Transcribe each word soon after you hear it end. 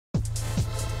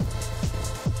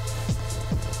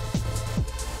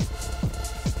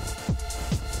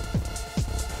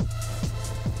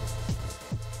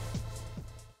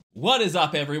What is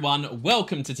up, everyone?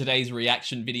 Welcome to today's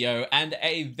reaction video and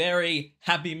a very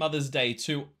happy Mother's Day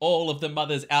to all of the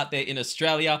mothers out there in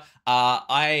Australia.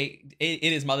 It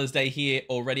is Mother's Day here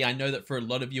already. I know that for a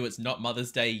lot of you it's not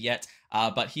Mother's Day yet,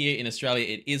 but here in Australia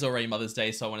it is already Mother's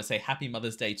Day, so I want to say happy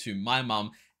Mother's Day to my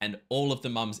mum and all of the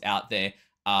mums out there.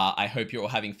 I hope you're all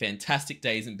having fantastic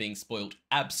days and being spoiled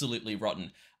absolutely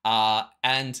rotten.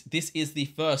 And this is the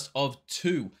first of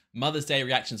two Mother's Day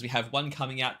reactions. We have one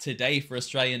coming out today for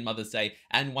Australian Mother's Day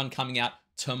and one coming out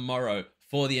tomorrow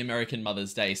for the American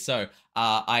Mother's Day. So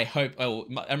I hope,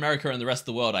 America and the rest of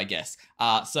the world, I guess.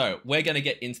 So we're going to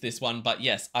get into this one. But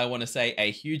yes, I want to say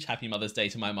a huge happy Mother's Day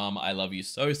to my mom. I love you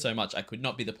so, so much. I could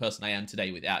not be the person I am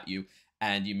today without you.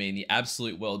 And you mean the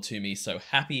absolute world to me. So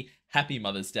happy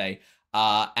Mother's Day.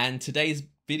 And today's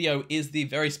video is the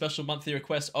very special monthly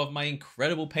request of my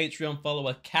incredible Patreon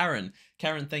follower, Karen.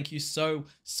 Karen, thank you so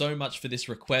much for this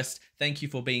request. Thank you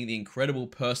for being the incredible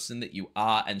person that you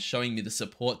are and showing me the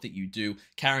support that you do.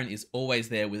 Karen is always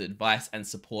there with advice and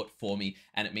support for me,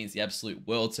 and it means the absolute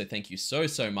world. So thank you so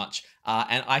much.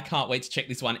 And I can't wait to check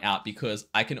this one out because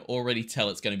I can already tell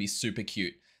it's going to be super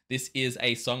cute. This is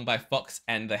a song by Fox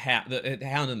and the Hound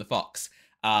and the Fox,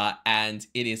 and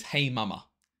it is Hey Mama.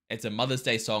 It's a Mother's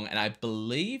Day song, and I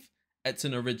believe it's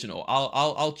an original.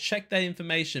 I'll check that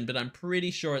information, but I'm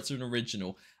pretty sure it's an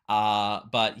original.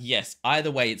 But yes,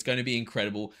 either way, it's going to be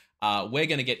incredible. We're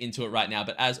going to get into it right now,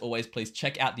 but as always, please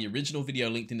check out the original video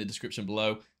linked in the description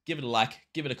below. Give it a like,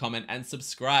 give it a comment, and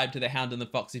subscribe to The Hound and the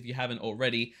Fox if you haven't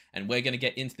already. And we're going to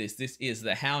get into this. This is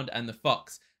The Hound and the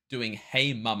Fox doing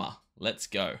Hey Mama. Let's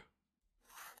go.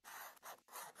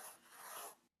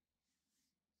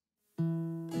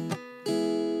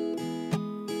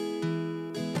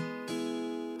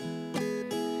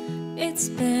 It's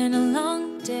been a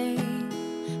long day,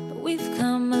 but we've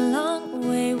come a long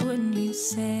way, wouldn't you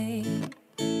say?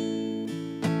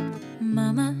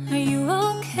 Mama, are you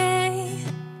okay?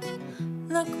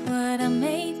 Look what I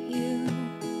made you.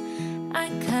 I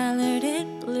colored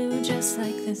it blue just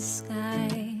like the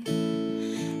sky,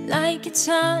 like you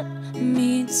taught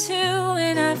me to.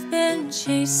 And I've been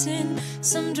chasing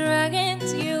some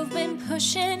dragons, you've been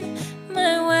pushing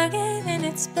my wagon, and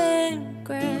it's been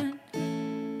grand,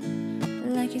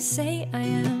 like you say I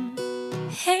am.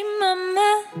 Hey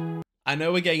mama. I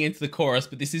know we're getting into the chorus,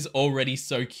 but this is already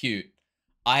so cute.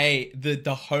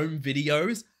 The home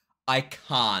videos, I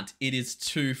can't. It is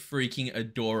too freaking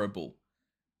adorable.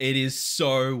 It is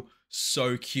so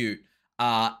cute.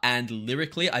 And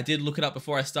lyrically, I did look it up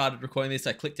before I started recording this.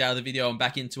 I clicked out of the video and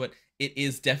back into it. It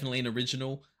is definitely an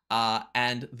original.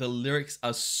 And the lyrics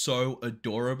are so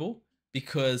adorable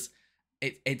because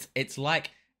it's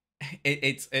like,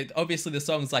 it obviously the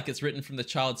song's like it's written from the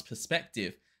child's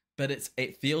perspective, but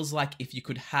it feels like if you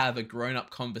could have a grown-up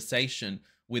conversation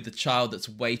with a child that's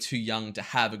way too young to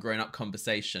have a grown-up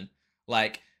conversation.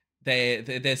 Like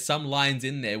there's some lines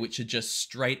in there which are just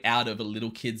straight out of a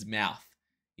little kid's mouth.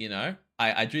 You know,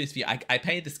 I drew this for you. I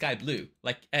painted the sky blue,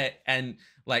 like and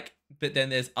like, but then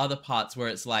there's other parts where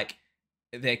it's like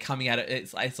they're coming at it.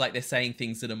 It's like they're saying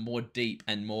things that are more deep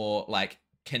and more like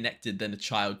connected than a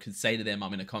child could say to their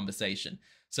mum in a conversation.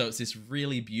 So it's this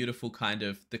really beautiful kind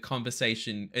of the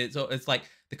conversation. It's like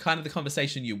the kind of the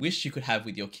conversation you wish you could have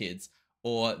with your kids,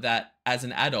 or that as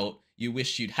an adult you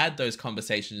wish you'd had those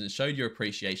conversations and showed your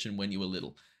appreciation when you were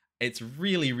little. It's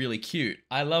really cute.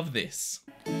 I love this.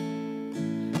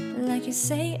 Like you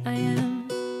say I am.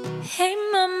 Hey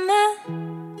mama,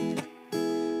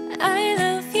 I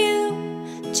love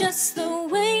you just the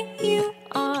way you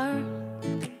are.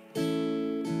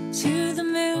 To the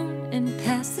moon and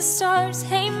past the stars.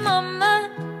 Hey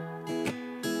mama,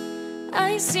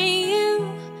 I see you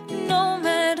no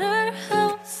matter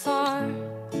how far.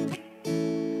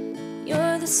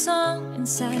 You're the song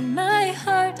inside my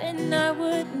heart, and I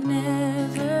would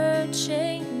never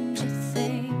change a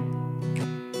thing,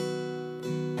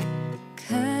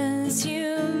 'cause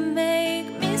you make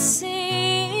me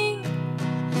sing.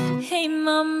 Hey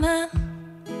mama.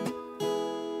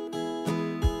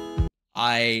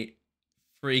 I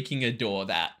freaking adore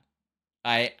that.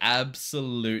 I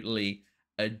absolutely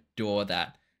adore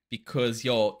that because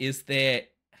is there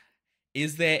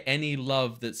any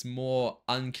love that's more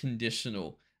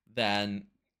unconditional than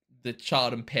the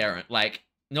child and parent? Like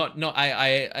not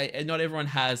everyone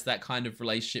has that kind of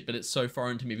relationship, but it's so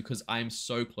foreign to me because I'm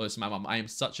so close to my mom. I am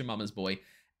such a mama's boy,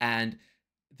 and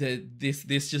this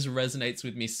just resonates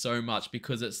with me so much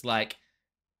because it's like,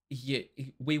 yeah,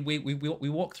 we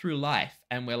walk through life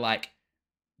and we're like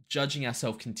judging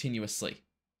ourselves continuously,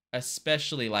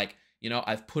 especially like, you know,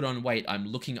 I've put on weight, I'm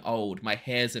looking old, my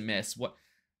hair's a mess. What?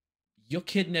 Your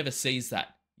kid never sees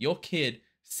that. your kid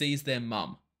sees their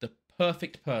mum, the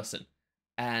perfect person,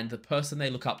 and the person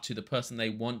they look up to, the person they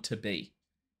want to be.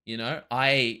 You know,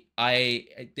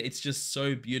 it's just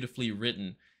so beautifully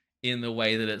written in the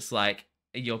way that it's like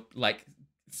you're like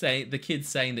saying the kids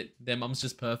saying that their mum's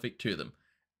just perfect to them,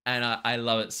 and I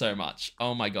love it so much.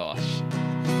 Oh my gosh.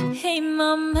 Hey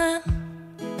mama,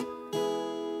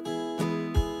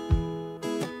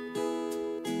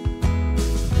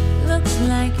 looks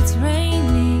like it's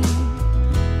raining.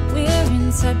 We're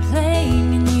inside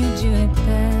playing and you do it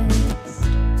best.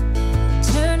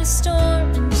 Turn a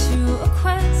storm into a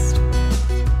quest.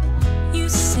 You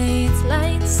say it's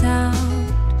lights out.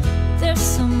 There's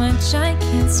so much I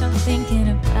can't stop thinking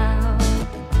about.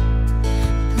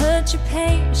 Put your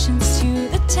patience to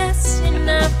the test, and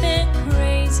I've been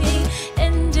crazy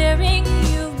and daring.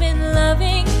 You've been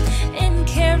loving and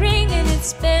caring, and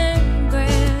it's been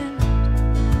grand.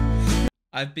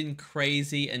 I've been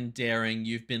crazy and daring.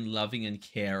 You've been loving and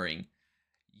caring.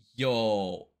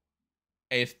 Yo,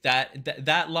 if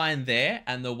that line there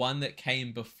and the one that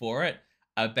came before it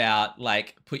about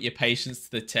like put your patience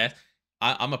to the test,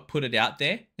 I'm gonna put it out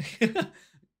there.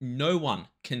 No one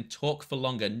can talk for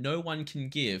longer. No one can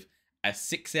give a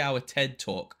 6-hour TED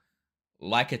talk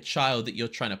like a child that you're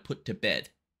trying to put to bed.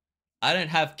 I don't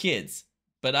have kids,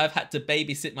 but I've had to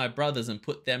babysit my brothers and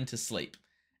put them to sleep.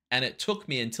 And it took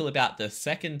me until about the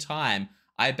second time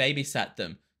I babysat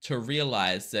them to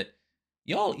realize that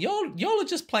y'all are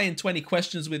just playing 20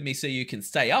 questions with me so you can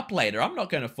stay up later. I'm not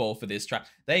going to fall for this trap.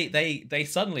 They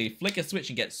suddenly flick a switch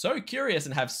and get so curious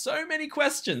and have so many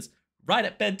questions right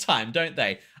at bedtime, don't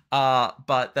they?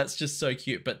 But that's just so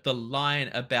cute. But the line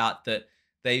about that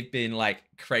they've been like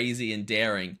crazy and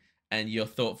daring and you're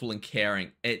thoughtful and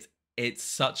caring, it's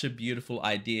such a beautiful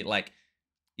idea. Like,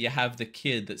 you have the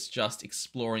kid that's just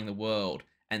exploring the world,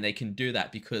 and they can do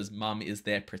that because mum is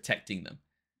there protecting them.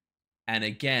 And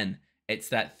again, it's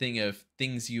that thing of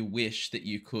things you wish that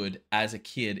you could, as a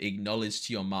kid, acknowledge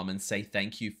to your mum and say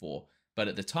thank you for. But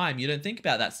at the time, you don't think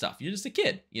about that stuff. You're just a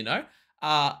kid, you know?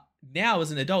 Now, as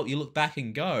an adult, you look back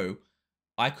and go,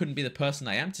 I couldn't be the person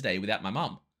I am today without my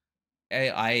mum.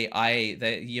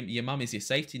 Your mum is your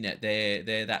safety net.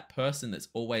 They're that person that's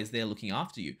always there looking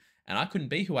after you. And I couldn't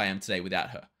be who I am today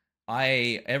without her.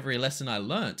 Every lesson I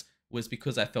learnt was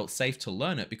because I felt safe to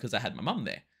learn it because I had my mum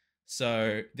there.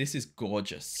 So this is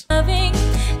gorgeous. Loving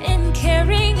and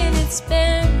caring, and it's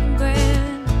been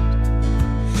grand.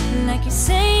 Like you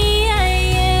say I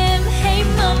am. Hey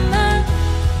mama,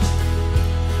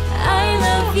 I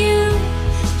love you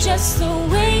just the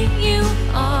way you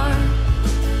are.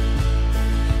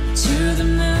 To the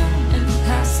moon and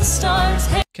past the stars.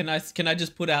 Hey. Can I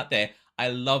just put out there, I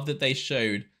love that they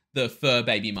showed the fur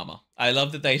baby mama. I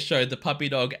love that they showed the puppy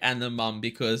dog and the mum,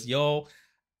 because your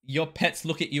pets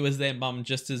look at you as their mum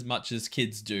just as much as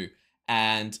kids do.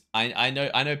 And I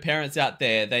know parents out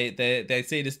there, they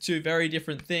see it as two very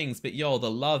different things, but yo,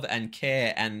 the love and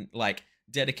care and like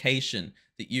dedication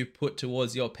that you put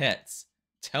towards your pets,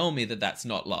 tell me that that's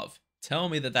not love. Tell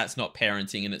me that that's not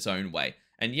parenting in its own way.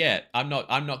 And yeah, I'm not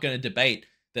going to debate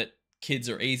that kids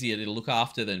are easier to look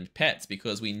after than pets,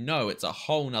 because we know it's a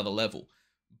whole nother level.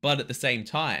 But at the same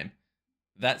time,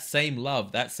 that same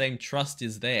love, that same trust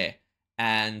is there.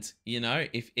 And you know,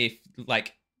 if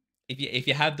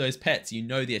you have those pets, you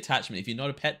know the attachment. If you're not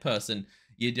a pet person,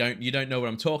 you don't know what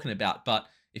I'm talking about. But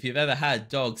if you've ever had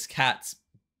dogs, cats,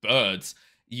 birds,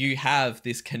 you have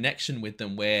this connection with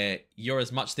them where you're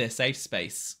as much their safe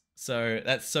space. So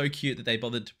that's so cute that they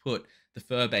bothered to put the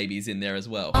fur babies in there as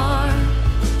well.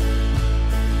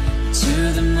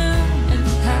 To the moon and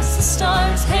past the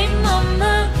stars. Hey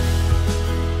mama,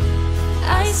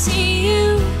 I see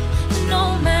you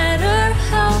no matter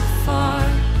how far.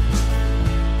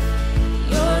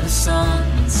 You're the song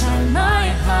inside my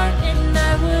heart, and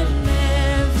I would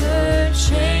never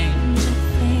change a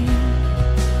thing.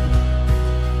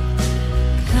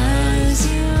 'Cause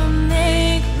you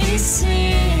make me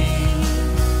sing.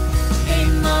 Hey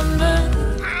mama,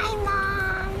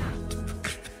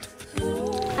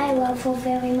 I love her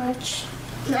very much.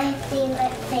 My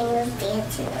favorite thing is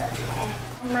dancing with her.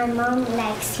 My mom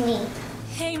likes me.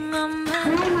 hey mama,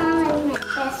 My mom is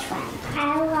my best friend.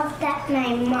 I love that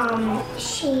my mom,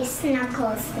 she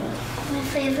snuggles me. My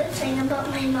favorite thing about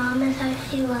my mom is how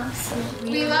she loves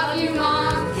me. We love you,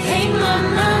 Mom. hey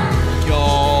mama.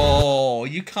 Yo,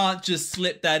 you can't just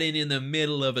slip that in the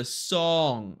middle of a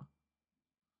song.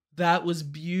 That was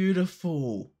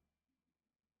beautiful.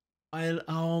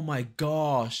 Oh my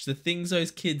gosh, the things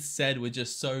those kids said were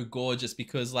just so gorgeous,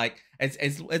 because like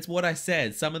it's what I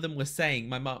said. Some of them were saying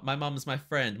my mum's my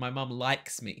friend, my mum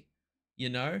likes me, you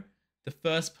know? the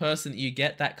first person that you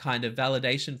get that kind of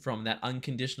validation from, that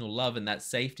unconditional love and that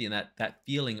safety and that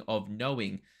feeling of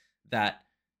knowing that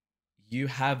you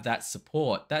have that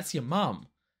support, that's your mum.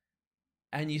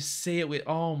 And you see it with,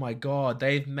 oh my God,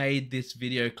 they've made this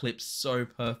video clip so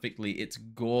perfectly. It's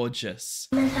gorgeous.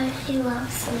 Because she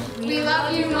loves me. We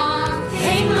love you, Mom.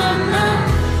 Hey, Mama,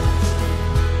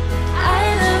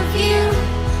 I love you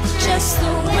just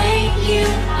the way you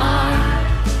are.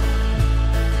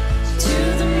 To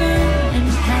the moon and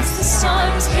past the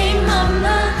stars. Hey,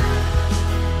 Mama,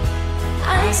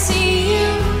 I see you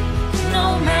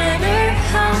no matter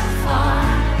how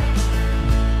far.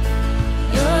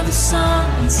 You're the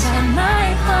song inside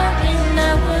my heart, and I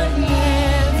would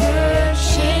never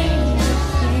change a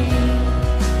thing.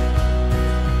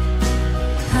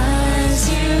 'Cause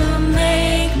you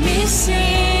make me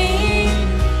sing.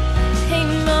 Hey,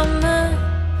 Mama.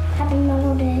 Happy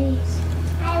Mother's Day.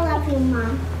 I love you,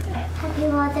 Mom. Happy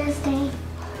Mother's Day.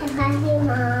 I love you,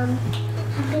 Mom.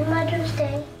 Happy Mother's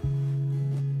Day.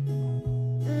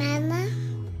 Mama.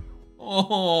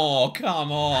 Oh,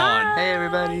 come on. Hi. Hey,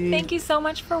 everybody. Thank you so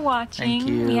much for watching. Thank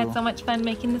you. We had so much fun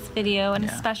making this video, and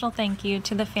Yeah. a special thank you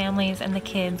to the families and the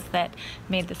kids that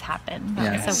made this happen. That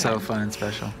Yeah, was so fun. fun and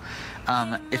special.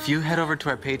 If you head over to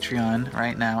our Patreon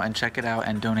right now and check it out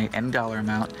and donate any dollar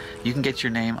amount, you can get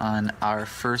your name on our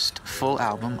first full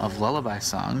album of lullaby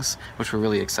songs, which we're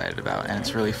really excited about, and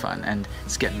it's really fun, and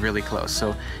it's getting really close.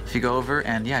 So if you go over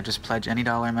and just pledge any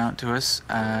dollar amount to us,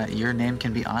 your name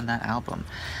can be on that album.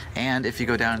 And if you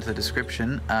go down into the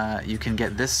description, you can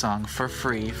get this song for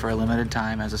free for a limited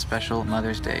time as a special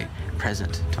Mother's Day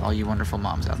present to all you wonderful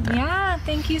moms out there. Yeah,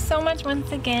 thank you so much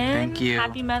once again. Thank you.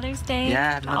 Happy Mother's Day.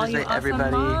 Yeah, happy to all Mother's you Day, awesome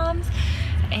everybody. moms.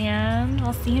 And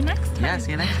we'll see you next time. Yeah,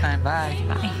 see you next time. Bye.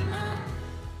 Bye.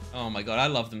 Oh my God, I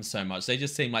love them so much. They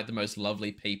just seem like the most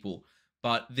lovely people.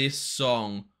 But this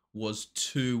song was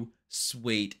too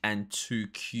sweet and too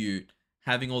cute.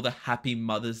 Having all the happy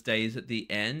Mother's Days at the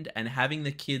end and having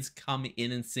the kids come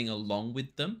in and sing along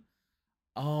with them.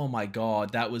 Oh my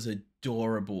God, that was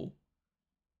adorable.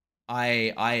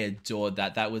 I adored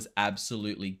that. That was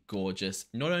absolutely gorgeous.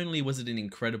 Not only was it an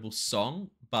incredible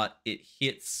song, but it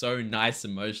hit so nice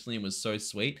emotionally and was so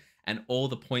sweet. And all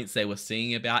the points they were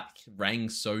singing about rang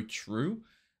so true.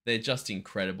 They're just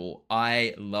incredible.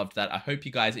 I loved that. I hope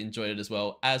you guys enjoyed it as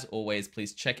well. As always,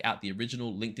 please check out the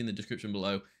original linked in the description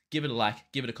below. Give it a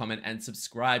like, give it a comment, and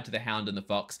subscribe to the Hound and the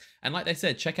Fox. And like they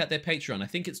said, check out their Patreon. I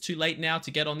think it's too late now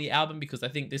to get on the album because I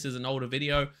think this is an older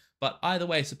video. But either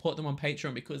way, support them on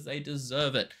Patreon because they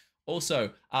deserve it.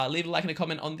 Also, leave a like and a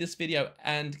comment on this video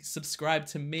and subscribe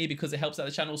to me because it helps out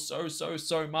the channel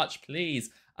so much,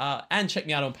 please. And check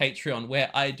me out on Patreon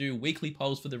where I do weekly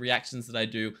polls for the reactions that I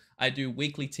do. I do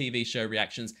weekly TV show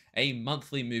reactions, a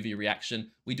monthly movie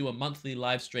reaction. We do a monthly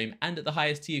live stream, and at the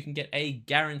highest tier, you can get a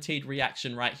guaranteed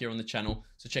reaction right here on the channel.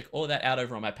 So check all that out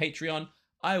over on my Patreon.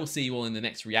 I will see you all in the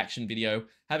next reaction video.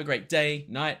 Have a great day,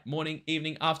 night, morning,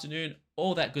 evening, afternoon,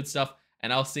 all that good stuff,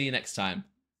 and I'll see you next time.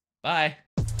 Bye.